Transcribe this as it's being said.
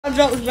All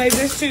jokes, baby.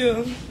 It's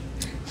chill.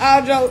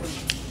 All jokes.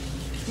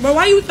 But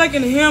why you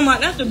thinking of him?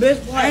 Like, that's the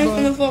best part, I ain't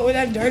finna fuck with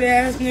that dirty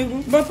ass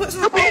nigga. But put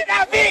some... Beat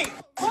that bitch!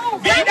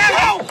 Beat that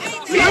hoe!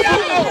 Beat that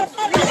hoe!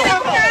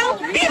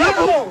 Beat that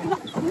hoe!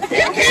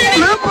 That bitch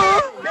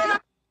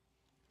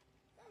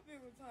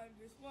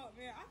retarded as fuck,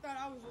 man. I thought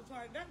I was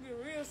retarded. That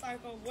bitch real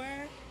psycho,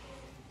 boy.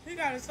 He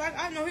got a psycho.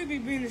 I know he be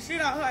beating the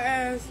shit out her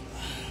ass.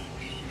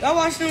 That's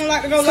why she don't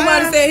like to go live.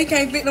 Somebody said he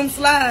can't fit them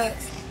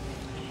slides.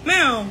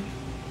 Ma'am,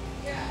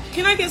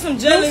 can I get some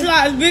jelly? Them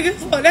slides big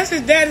as fuck. That's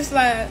his daddy's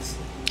slides.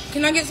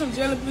 Can I get some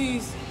jelly,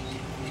 please?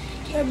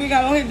 That bitch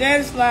got on his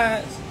daddy's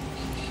slides.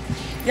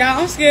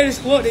 Y'all, I'm scared as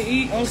fuck to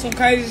eat on some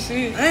crazy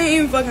shit. I ain't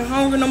even fucking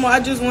hungry no more. I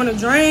just want to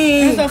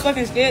drink. I'm so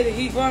fucking scared to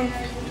eat, bro.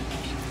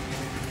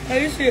 Hey,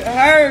 this shit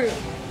hurt.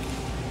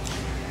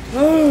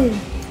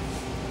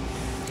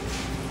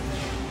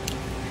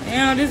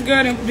 Damn, this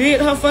girl done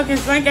bit her fucking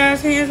stank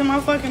ass hands in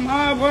my fucking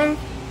mouth, bro.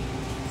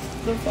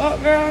 The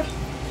fuck, girl?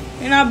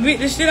 And I beat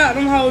the shit out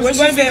them hoes. What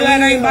she said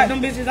glad I ain't bite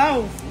them bitches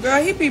off.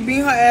 Girl, he be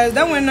beating her ass.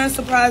 That wasn't nothing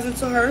surprising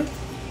to her.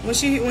 When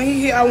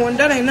he hit I one,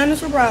 that ain't nothing to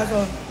surprise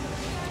her.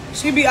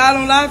 She be out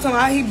on live talking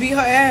about how he beat her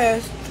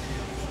ass.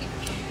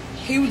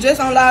 He was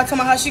just on live talking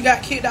about how she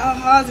got kicked out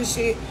of her house and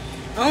shit.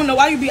 I don't know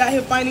why you be out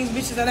here fighting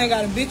these bitches that ain't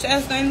got a bitch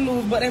ass thing to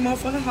lose, but they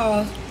motherfucking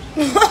hoes.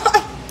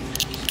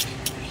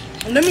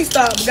 Let me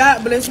stop.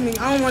 God bless me.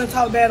 I don't want to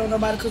talk bad on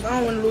nobody because I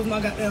don't want to lose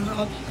my goddamn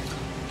house.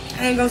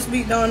 I ain't gonna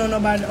speak down on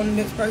nobody, on the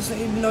next person,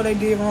 even though they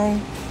did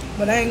wrong.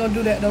 But I ain't gonna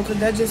do that though, because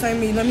that just ain't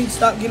me. Let me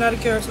stop getting out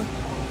of character.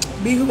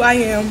 Be who I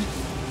am.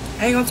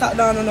 I ain't gonna talk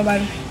down on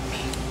nobody.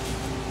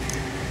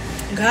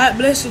 God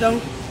bless you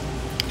though.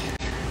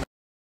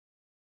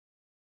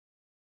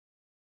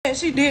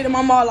 She did to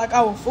my mom like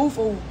I was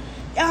foo-foo.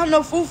 Y'all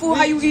know foo-foo,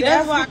 how you eat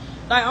that? Why,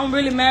 like, I'm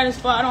really mad as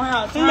fuck. I don't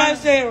have time. Somebody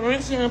said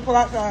rinsing and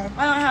peroxide.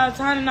 I don't have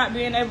time to not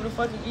being able to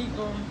fucking eat,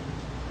 bro.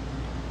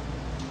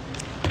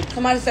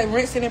 Somebody say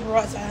rinsing and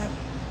peroxide.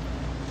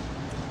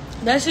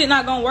 That shit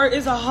not gonna work.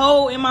 It's a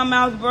hole in my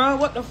mouth, bro.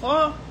 What the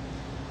fuck?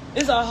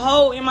 It's a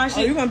hole in my shit.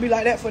 Oh, you gonna be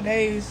like that for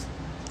days.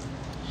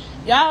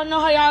 Y'all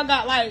know how y'all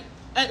got, like,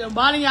 at the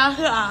bottom of y'all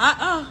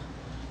here,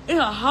 it's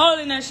a hole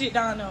in that shit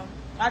down there.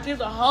 Like,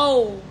 it's a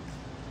hole.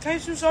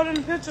 Can't you show them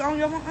the picture on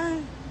your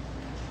phone?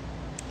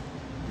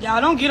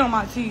 Y'all, don't get on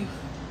my teeth.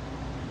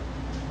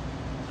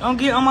 Don't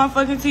get on my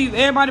fucking teeth.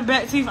 Everybody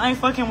back teeth ain't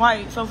fucking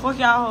white, so fuck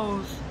y'all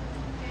hoes.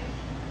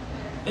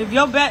 If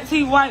your back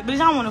teeth white, bitch,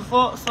 I wanna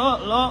fuck,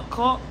 suck, lock,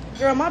 cock.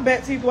 Girl, my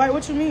back teeth white,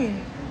 what you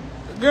mean?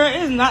 Girl,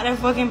 it's not that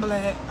fucking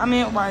black. I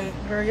mean white.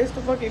 Girl, yes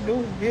the fuck it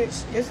do,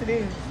 bitch. Yes it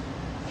is.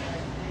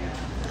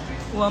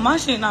 Well, my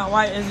shit not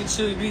white as it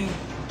should be.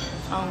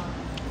 Oh.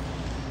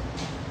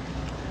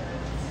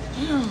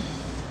 Damn.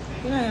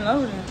 It ain't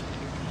loading.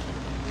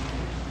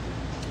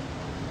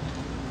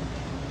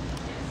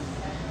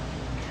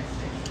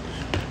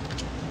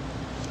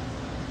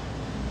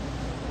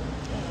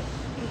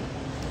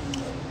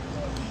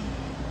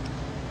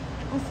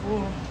 I'm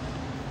full.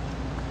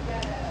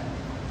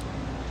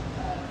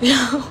 Yo.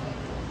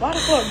 Why the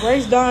fuck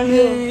Grace down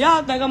here?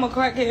 Y'all think I'm a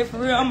crackhead for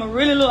real? I'ma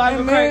really look like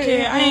a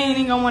crackhead. I ain't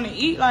even gonna wanna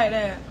eat like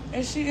that.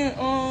 And she in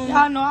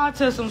y'all know I'll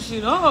tell some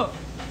shit up.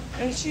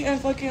 And she in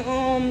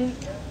fucking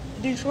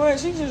Detroit.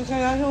 She just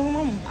came out here with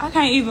mama. I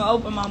can't even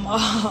open my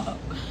mouth.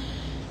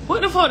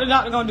 What the fuck the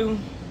doctor gonna do?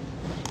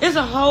 It's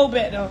a hole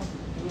back though.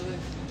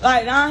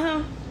 Like down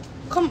here.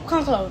 Come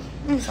close. Let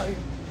me show you.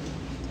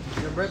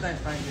 Your birthday's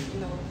fine, you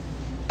know.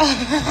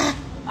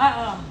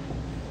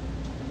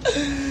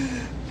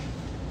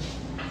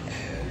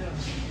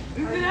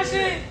 You see that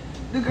shit?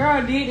 The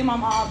girl did in my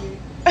mouth.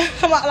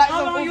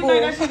 How long you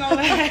think that shit gonna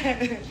last?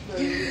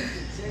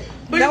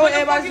 That's what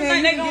everybody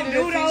think they gonna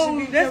do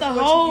though. That's a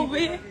whole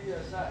bit.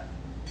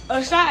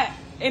 A shot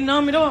and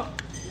numb it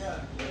up.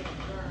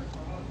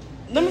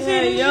 Let me see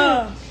it.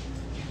 Yeah.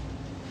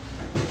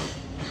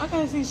 I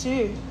can't see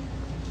shit.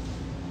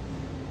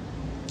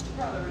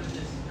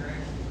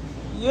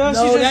 Yeah,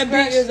 no, that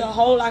bitch is a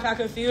hole. Like I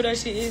can feel that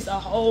shit is a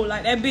hole.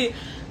 Like that bitch,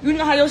 you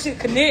know how your shit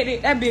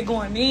connected? That bitch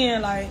going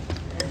in like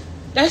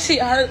that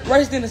shit hurt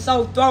worse than a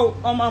sore throat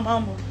on my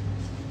mama.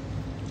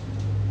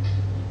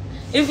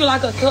 It feel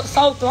like a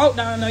sore throat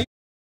down there.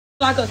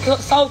 Like a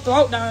sore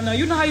throat down there.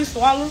 You know how you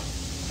swallow?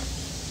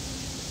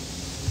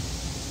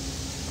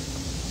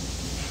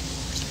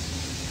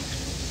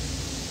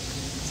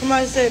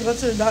 Somebody said go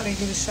to the doctor and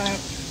get a shot.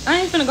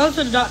 I ain't finna go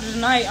to the doctor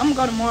tonight. I'm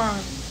gonna go tomorrow.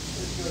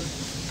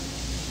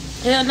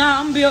 Hell nah,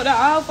 I'm gonna be up there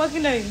all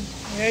fucking day.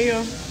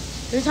 Yeah.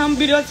 This time I'm gonna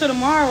be there till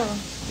tomorrow.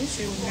 This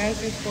shit was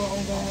nasty as fuck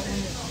on God.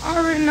 I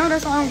already know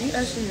that's why I don't get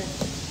that shit.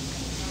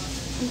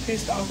 I'm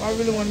pissed off. I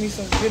really want me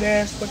some good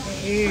ass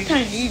fucking eggs. I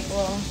can't eat,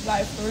 bro.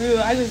 Like for real,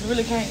 I just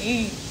really can't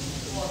eat.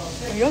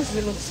 And your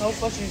shit looks so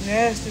fucking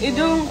nasty. It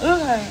do?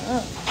 Look at it.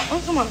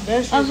 I'm talking about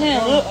that shit. I'm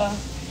saying look.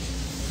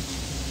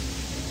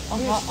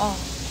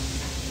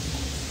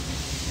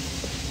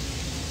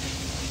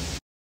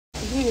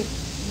 Yeah.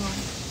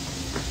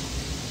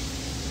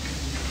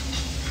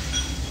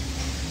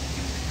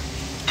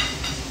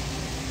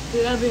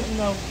 Did I be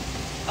no?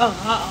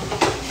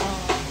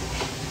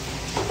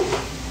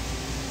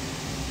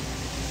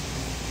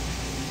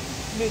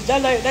 bitch.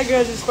 That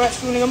girl just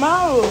scratched you in the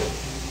mouth.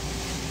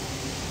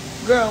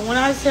 Girl, when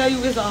I tell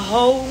you it's a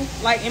hole,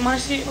 like in my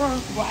shit, bro,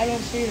 I don't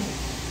see it.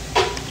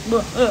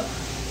 Bro,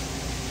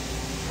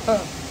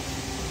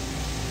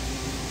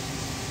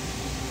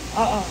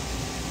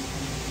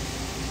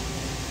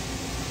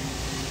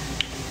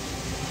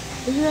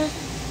 Did you hear that?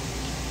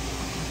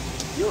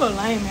 You a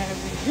lame ass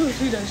bitch. You would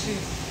see that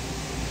shit.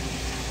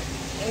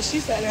 And she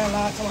sat there and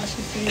lied to me.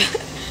 She seen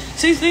it.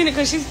 She seen it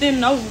because she's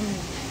standing over me.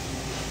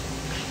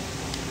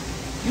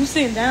 You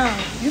sitting down.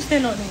 You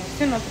sitting up there.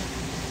 Sitting up there.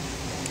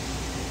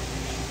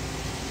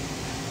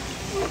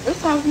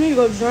 It's time for me to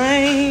go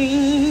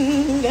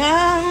drink.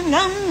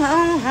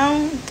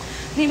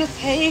 Need to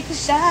take a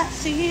shot.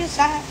 See a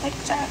shot. Take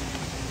a shot.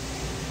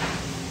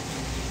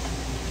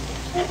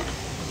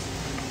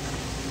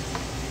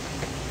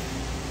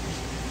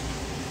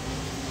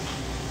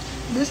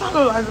 Bitch, I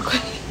look like a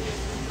crazy.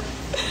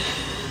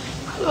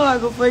 I look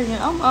like a freaking.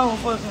 I'm on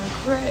fucking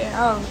crack.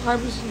 I'm type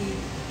of shit.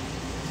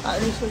 Like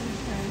this fucking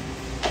thing.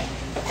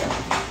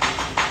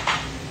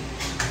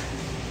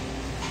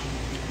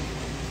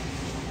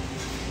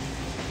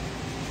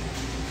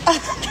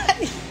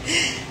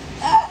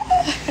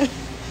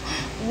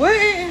 What?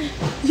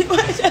 You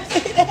might just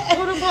say that.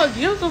 What the fuck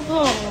you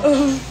for?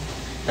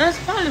 That's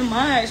probably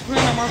mine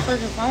playing on my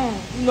fucking phone.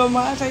 No,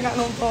 mine ain't got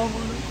no phone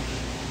on it.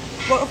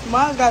 But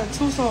mine got a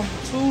two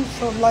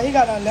something. Like he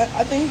got a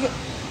I think he got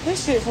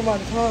this shit from out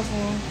the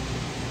console.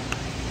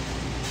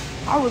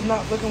 I was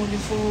not fucking with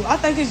this food. I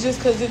think it's just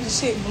because the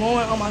shit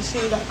blowing on my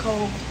shit got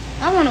cold.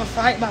 I want to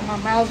fight by my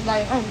mouth,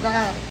 like, oh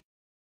god.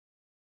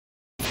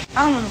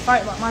 I want to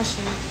fight about my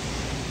shit.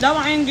 That's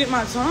why I ain't get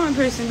my tongue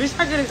piercing, bitch.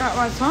 I could've got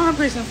my tongue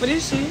piercing for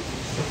this shit.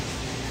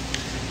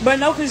 But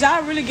no, cause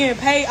y'all really getting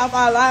paid off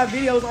our live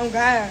videos on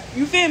God.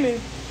 You feel me?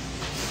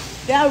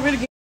 Y'all really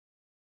getting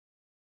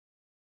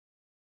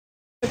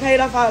paid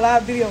off our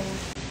live videos.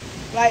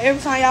 Like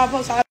every time y'all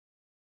post our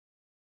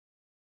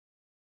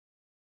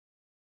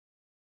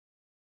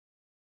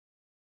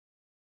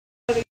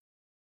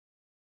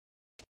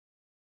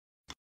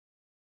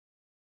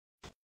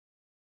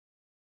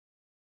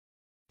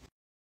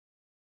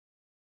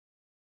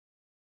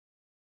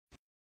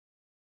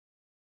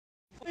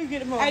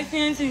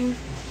AT&T,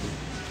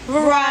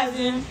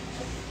 Verizon,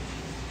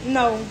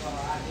 no.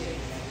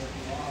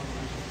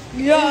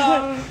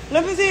 Yeah,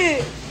 let me see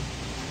it.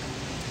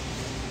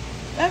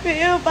 That bit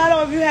ill. I don't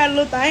know if you had a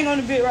little thing on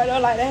the bit right there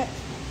like that.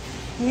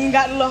 You ain't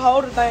got the little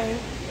holder thing.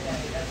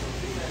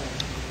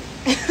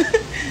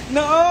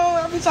 No,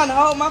 I be trying to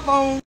hold my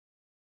phone.